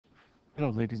Hello,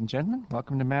 ladies and gentlemen.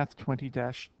 Welcome to Math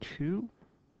 20-2,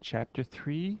 Chapter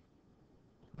 3,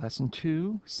 Lesson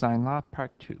 2, Sine Law,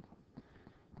 Part 2.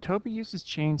 Toby uses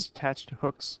chains attached to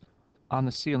hooks on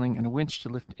the ceiling and a winch to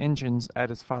lift engines at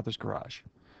his father's garage.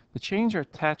 The chains are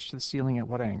attached to the ceiling at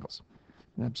what angles?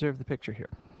 And observe the picture here.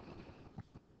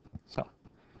 So,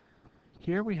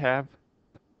 here we have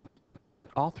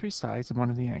all three sides of one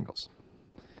of the angles.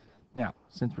 Now,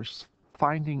 since we're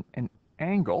finding an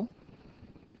angle,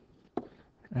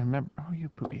 and remember, oh, you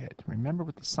poopy head. Remember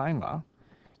with the sine law,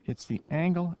 it's the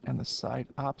angle and the side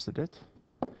opposite it.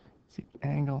 It's the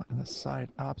angle and the side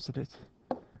opposite it.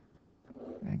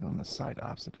 Angle and the side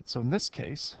opposite it. So in this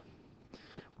case,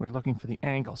 we're looking for the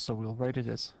angle. So we'll write it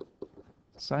as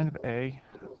sine of A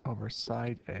over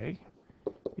side A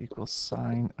equals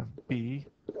sine of B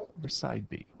over side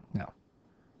B. Now,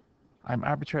 I'm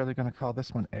arbitrarily going to call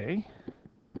this one A.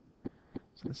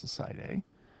 So this is side A.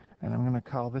 And I'm going to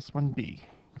call this one B,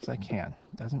 because I can.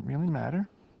 Doesn't really matter.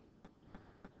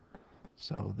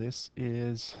 So this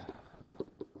is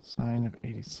sine of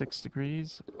 86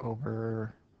 degrees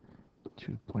over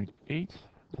 2.8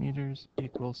 meters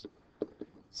equals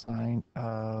sine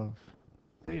of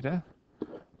theta,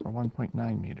 or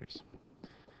 1.9 meters.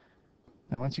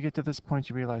 Now once you get to this point,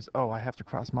 you realize, oh, I have to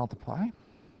cross multiply.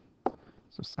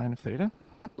 So sine of theta,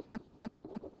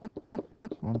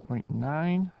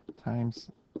 1.9 times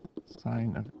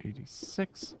sine of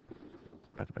 86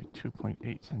 divided by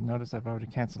 2.8. And notice I've already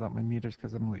canceled out my meters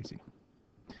because I'm lazy.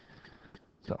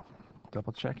 So,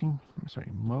 double checking,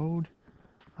 mode.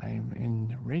 I am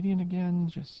in radian again,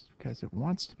 just because it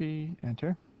wants to be.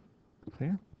 Enter.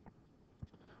 Clear.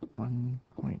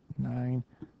 1.9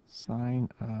 sine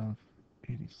of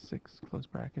 86, close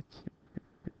bracket,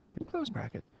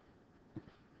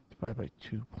 divided by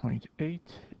 2.8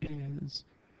 is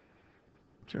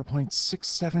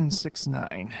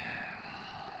 0.6769.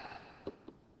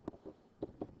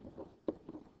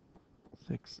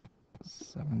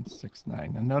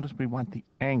 6769. Now notice we want the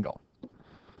angle.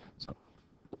 So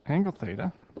angle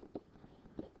theta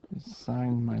is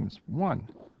sine minus 1,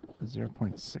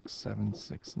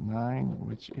 0.6769,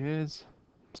 which is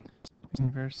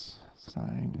inverse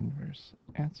sine inverse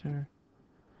answer,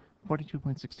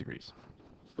 42.6 degrees.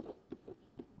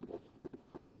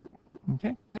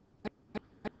 Okay?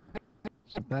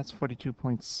 So that's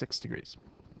 42.6 degrees.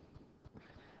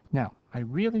 Now, I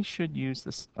really should use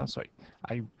this, I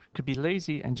could be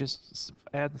lazy and just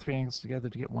add the three angles together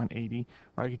to get 180,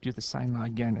 or I could do the sine law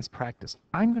again as practice.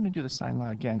 I'm going to do the sine law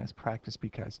again as practice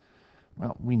because,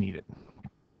 well, we need it.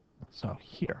 So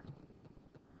here,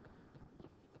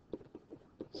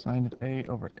 sine of A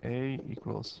over A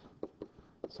equals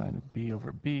sine of B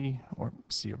over B, or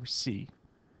C over C.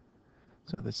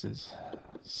 So this is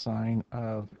sine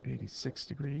of 86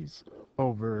 degrees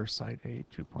over side A,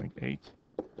 2.8.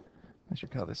 I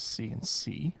should call this C and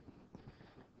C,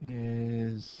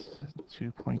 is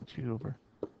 2.2 over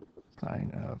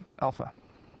sine of alpha.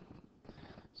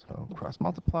 So cross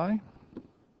multiply.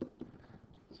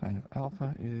 Sine of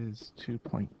alpha is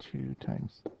 2.2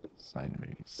 times sine of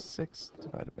 86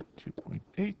 divided by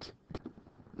 2.8.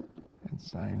 And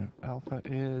sine of alpha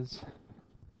is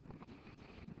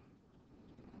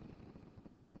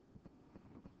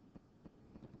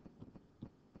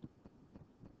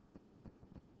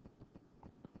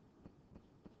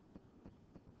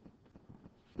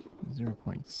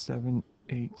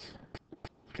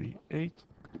 0.7838.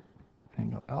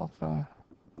 Angle alpha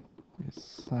is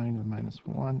sine of minus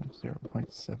 1 of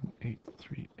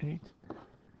 0.7838.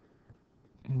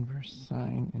 Inverse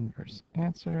sine, inverse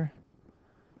answer,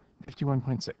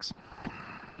 51.6.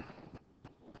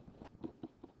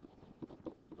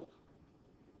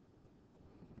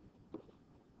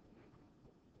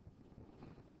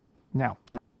 Now,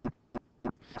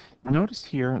 notice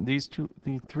here, the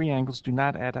three angles do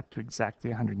not add up to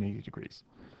exactly 180 degrees.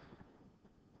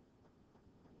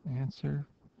 Answer,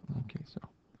 okay, so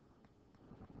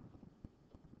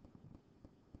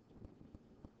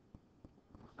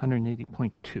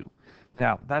 180.2.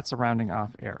 Now, that's a rounding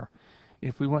off error.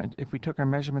 If we took our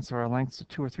measurements of our lengths to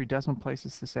 2 or 3 decimal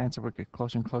places, this answer would get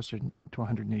closer and closer to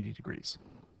 180 degrees.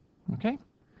 Okay?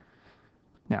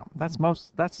 Now, that's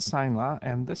the sine law,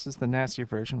 and this is the nastier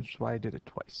version, which is why I did it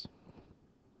twice.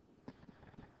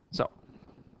 So,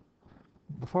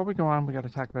 before we go on, we got to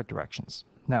talk about directions.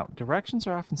 Now, directions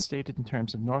are often stated in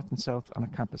terms of north and south on a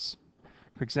compass.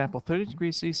 For example, 30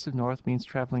 degrees east of north means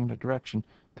traveling in a direction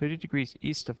 30 degrees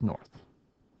east of north.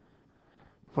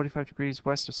 45 degrees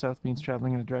west of south means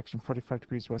traveling in a direction 45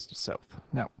 degrees west of south.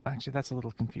 Now, actually, that's a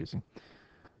little confusing.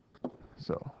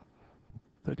 So,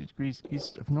 30 degrees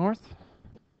east of north,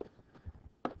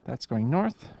 That's going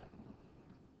north.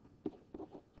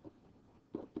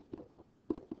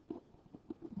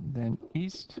 Then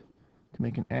east to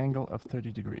make an angle of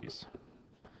 30 degrees.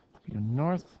 You go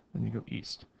north, then you go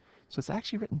east. So it's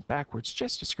actually written backwards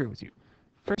just to screw with you.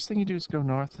 First thing you do is go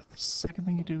north. The second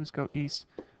thing you do is go east.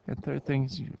 And third thing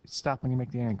is you stop when you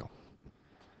make the angle.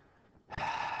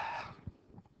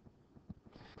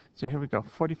 So here we go,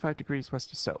 45 degrees west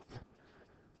to south.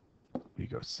 We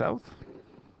go south,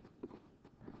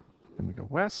 then we go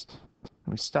west,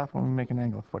 and we stop when we make an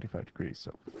angle of 45 degrees.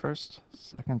 So first,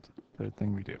 second, third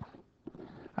thing we do.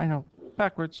 I know,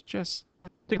 backwards, just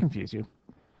to confuse you,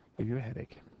 give you a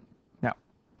headache. Now,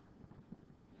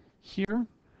 here,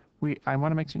 I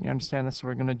want to make sure you understand this, so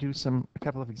we're going to do a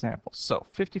couple of examples. So,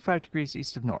 55 degrees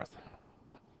east of north.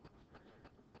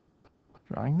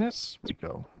 Drawing this, we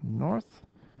go north,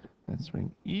 then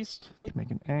swing east to make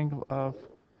an angle of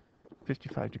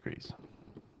 55 degrees.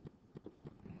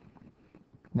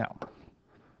 Now,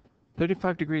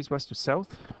 35 degrees west to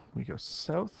south, we go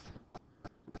south,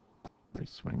 we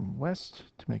swing west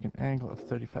to make an angle of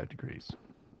 35 degrees.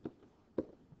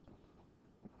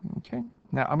 Okay,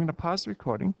 now I'm going to pause the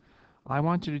recording. I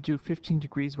want you to do 15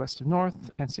 degrees west of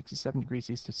north and 67 degrees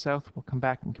east of south. We'll come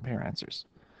back and compare answers.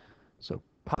 So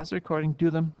pause the recording, do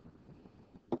them.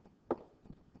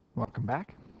 Welcome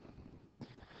back.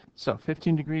 So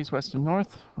 15 degrees west of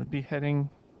north would be heading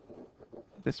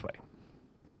this way.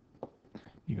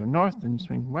 You go north, then you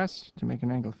swing west to make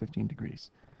an angle of 15 degrees.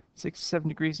 67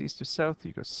 degrees east to south,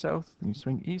 you go south, then you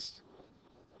swing east.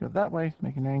 Go that way,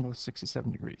 make an angle of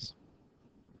 67 degrees.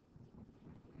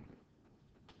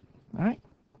 All right,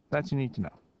 that's what you need to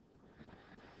know.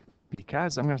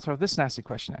 Because I'm going to throw this nasty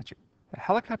question at you. A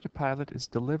helicopter pilot is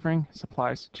delivering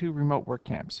supplies to 2 remote work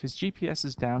camps. His GPS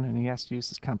is down and he has to use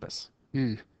his compass.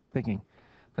 Thinking.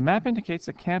 The map indicates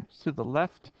the camp to the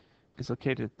left is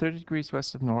located 30 degrees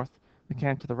west of north. The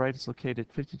camp to the right is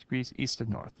located 50 degrees east of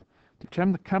north.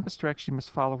 Determine the compass direction he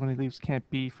must follow when he leaves Camp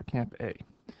B for Camp A.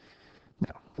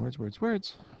 Now, words, words,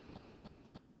 words.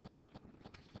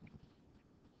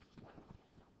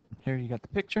 Here you got the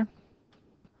picture.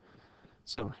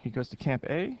 So he goes to Camp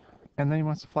A, and then he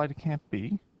wants to fly to Camp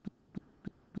B.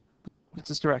 What's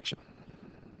his direction?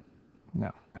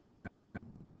 Now,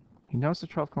 he knows they're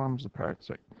 12 kilometers apart.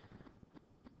 So,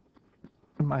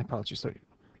 my apologies. So,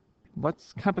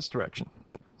 what's compass direction?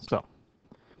 So,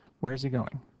 where's he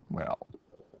going? Well,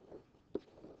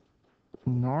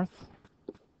 north,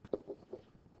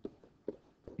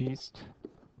 east,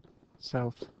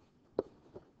 south,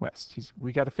 west.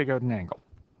 We got to figure out an angle.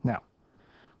 Now,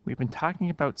 we've been talking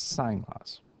about sine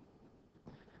laws,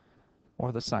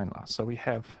 or the sine law. So we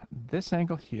have this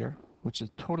angle here, which is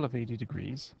a total of 80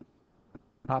 degrees,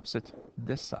 opposite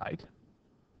this side.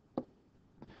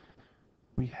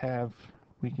 We can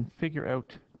figure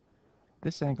out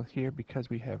this angle here because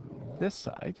we have this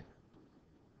side.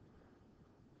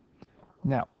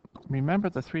 Now, remember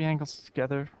the 3 angles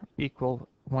together equal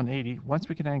 180. Once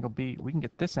we get angle B, we can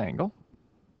get this angle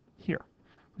here,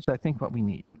 which is I think what we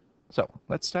need. So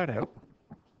let's start out.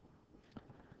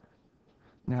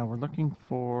 Now we're looking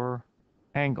for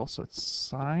angle, so it's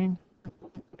sine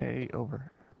A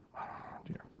over, oh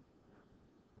dear.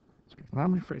 Sorry,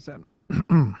 let me rephrase that.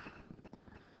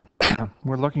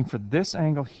 We're looking for this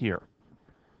angle here.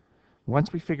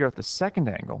 Once we figure out the second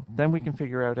angle, then we can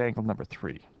figure out angle number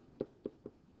 3.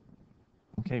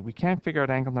 Okay, we can't figure out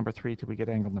angle number 3 till we get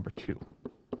angle number 2.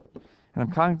 And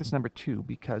I'm calling this number 2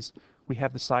 because we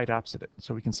have the side opposite it,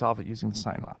 so we can solve it using the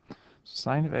sine law. So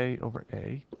sine of A over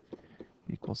A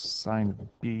equals sine of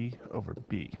B over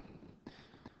B.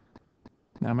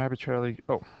 Now I'm arbitrarily,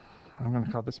 I'm going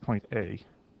to call this point A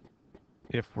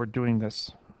if we're doing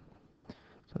this.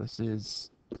 So this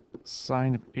is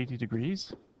sine of 80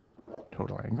 degrees,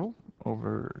 total angle,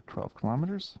 over 12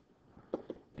 kilometers,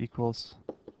 equals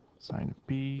sine of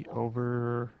B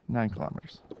over 9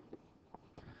 kilometers.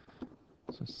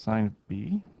 So sine of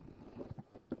B,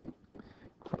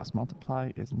 cross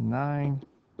multiply, is 9,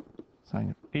 sine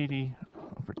of 80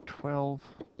 over 12.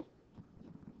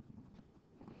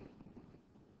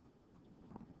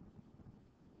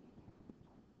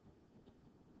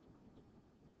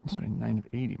 Sorry, 9 of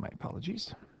 80, my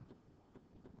apologies.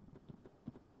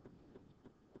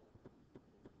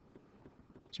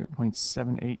 Zero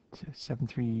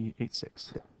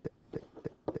 0.787386.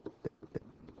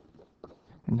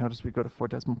 And notice we go to 4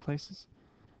 decimal places.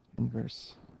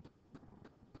 Inverse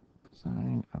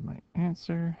sine of my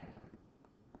answer,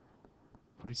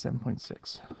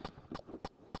 47.6.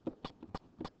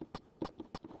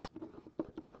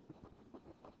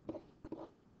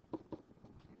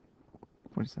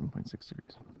 47.6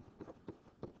 degrees.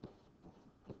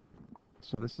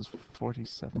 So this is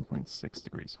 47.6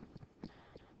 degrees.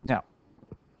 Now,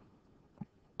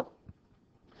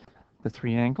 the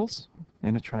three angles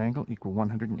in a triangle equal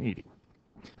 180.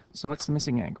 So what's the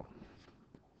missing angle?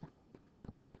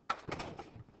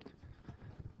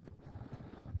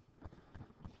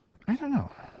 I don't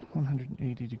know.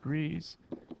 180 degrees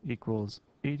equals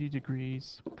 80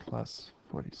 degrees plus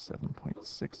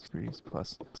 47.6 degrees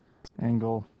plus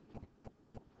angle,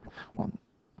 well,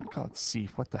 I call it C,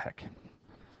 what the heck.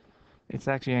 It's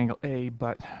actually angle A,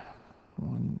 but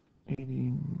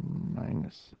 180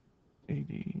 minus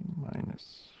 80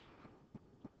 minus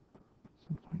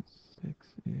 7.6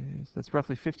 is, that's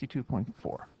roughly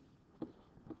 52.4.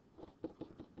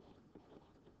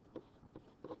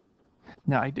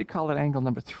 Now, I did call it angle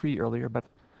number 3 earlier, but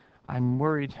I'm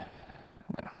worried.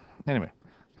 Anyway,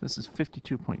 this is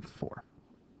 52.4.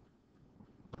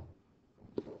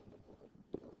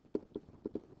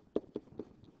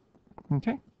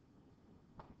 Okay.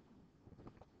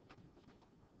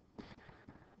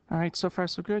 All right, so far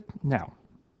so good. Now,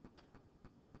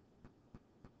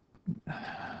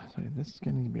 sorry, this is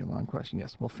going to be a long question.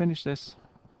 Yes, we'll finish this.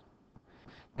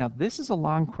 Now, this is a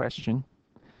long question,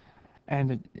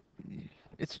 and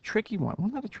it's a tricky one. Well,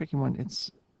 not a tricky one.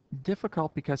 It's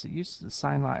difficult because it uses the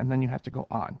sine law, and then you have to go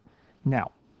on.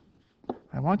 Now,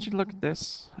 I want you to look at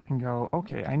this and go,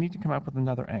 okay, I need to come up with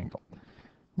another angle.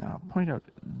 Now, I'll point out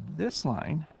this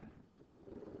line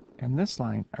and this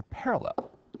line are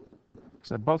parallel, because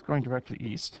they're both going directly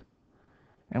east,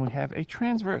 and we have a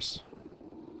transverse,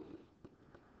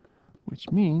 which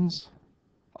means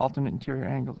alternate interior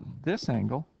angle, this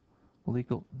angle will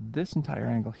equal this entire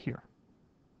angle here.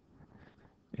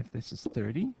 If this is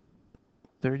 30,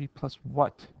 30 plus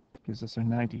what gives us our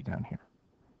 90 down here?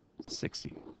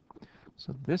 60.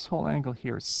 So this whole angle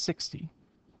here is 60.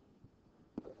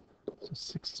 So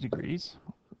 60 degrees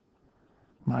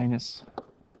minus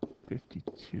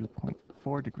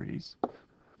 52.4 degrees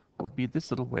will be this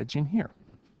little wedge in here.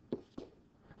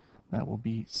 That will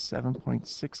be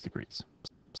 7.6 degrees.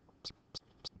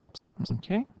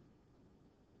 Okay?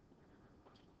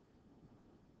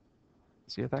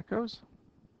 See how that goes?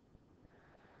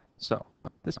 So,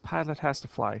 this pilot has to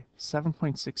fly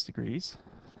 7.6 degrees.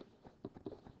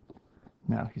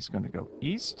 Now he's going to go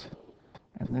east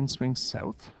and then swing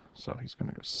south. So he's going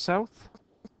to go south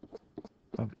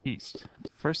of east.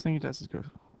 First thing he does is go,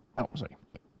 oh, sorry.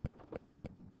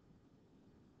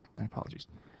 My apologies.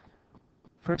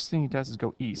 First thing he does is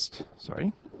go east,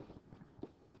 sorry.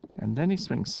 And then he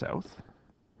swings south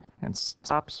and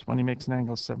stops when he makes an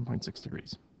angle of 7.6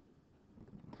 degrees.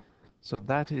 So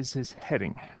that is his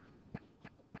heading.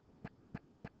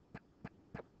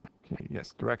 Okay,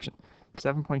 yes, direction.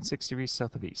 7.6 degrees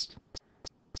south of east.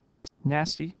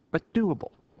 Nasty, but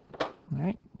doable. All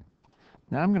right?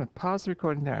 Now I'm going to pause the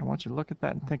recording there. I want you to look at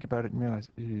that and think about it and realize,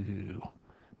 ooh,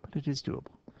 but it is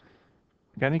doable.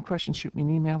 Got any questions, shoot me an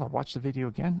email or watch the video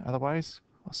again. Otherwise,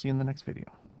 I'll see you in the next video.